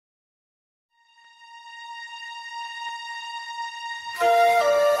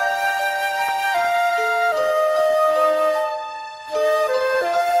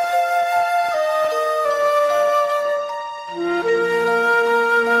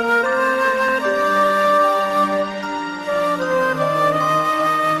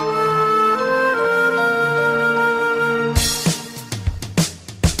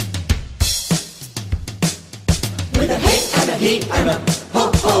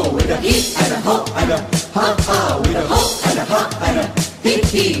a hee and a ho and a ha ha, with a ho and a ha and a hee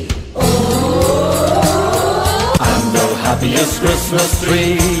hee. Oh, I'm the happiest Christmas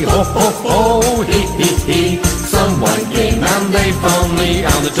tree. Ho ho ho, hee hee hee. Someone came and they found me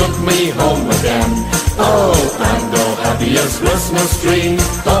and they took me home again. Oh, I'm the happiest Christmas tree.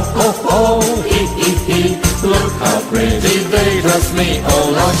 Ho ho ho, hee hee hee. Look how pretty they dress me.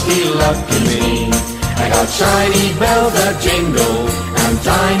 Oh, lucky, lucky me. I got shiny bells that jingle and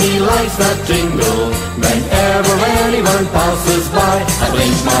tiny lights that tingle. Whenever anyone passes by, I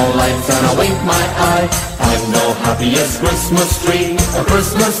blink my lights and I wink my eye. I'm the happiest Christmas tree. A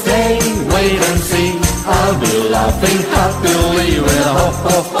Christmas day, wait and see. I'll be laughing happily with a ho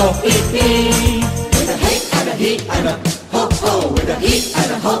ho ho hee hee. With a hey and a hee and a ho ho. With a hee and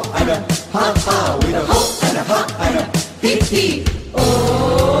a ho and a ha ha. With a ho and a ha and a hee hee.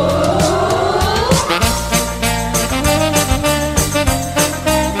 Oh.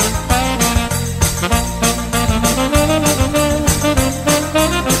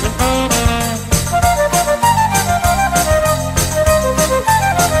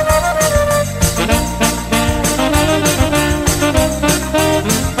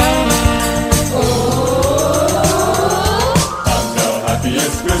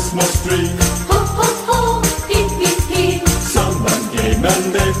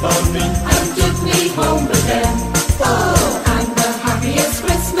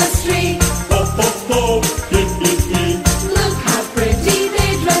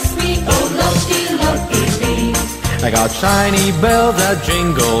 Shiny bells that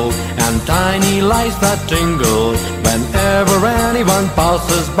jingle and tiny lights that tingle. Whenever anyone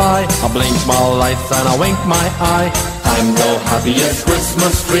passes by, I blink my lights and I wink my eye. I'm the happiest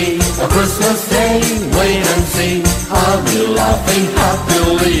Christmas tree. A Christmas day, wait and see. I'll be laughing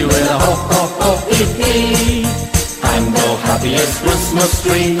happily with a ho ho ho hee hee. I'm the happiest Christmas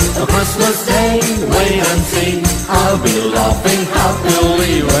tree. A Christmas day, wait and see. I'll be laughing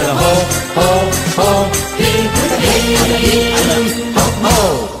happily with a ho ho ho hee hee ho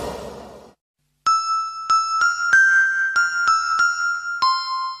ho.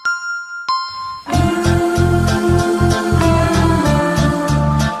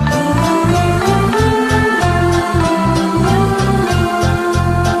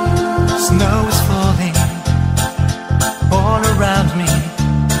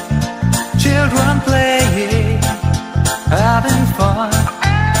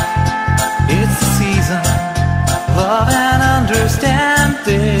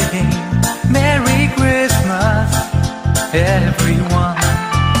 Everyone,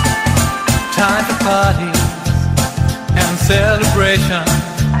 time for parties and celebration.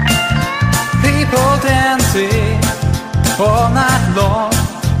 People dancing all night long.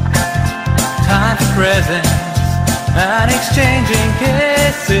 Time for presents and exchanging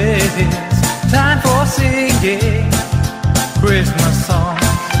kisses. Time for singing Christmas songs.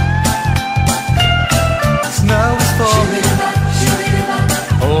 Snow is falling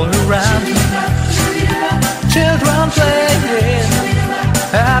all around me. Children playing,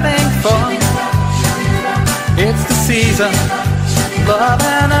 having fun. It's the season, love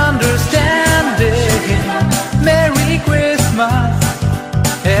and understanding. Merry Christmas,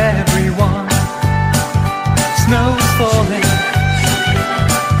 everyone. Snow is falling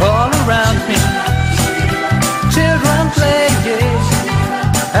all around me. Children playing,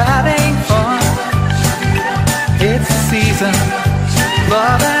 having fun. It's the season,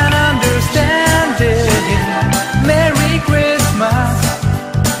 love and understanding. Merry Christmas,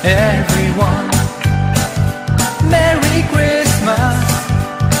 everyone. Merry Christmas,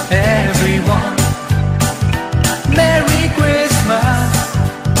 everyone. Merry Christmas,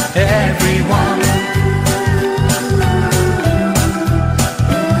 everyone.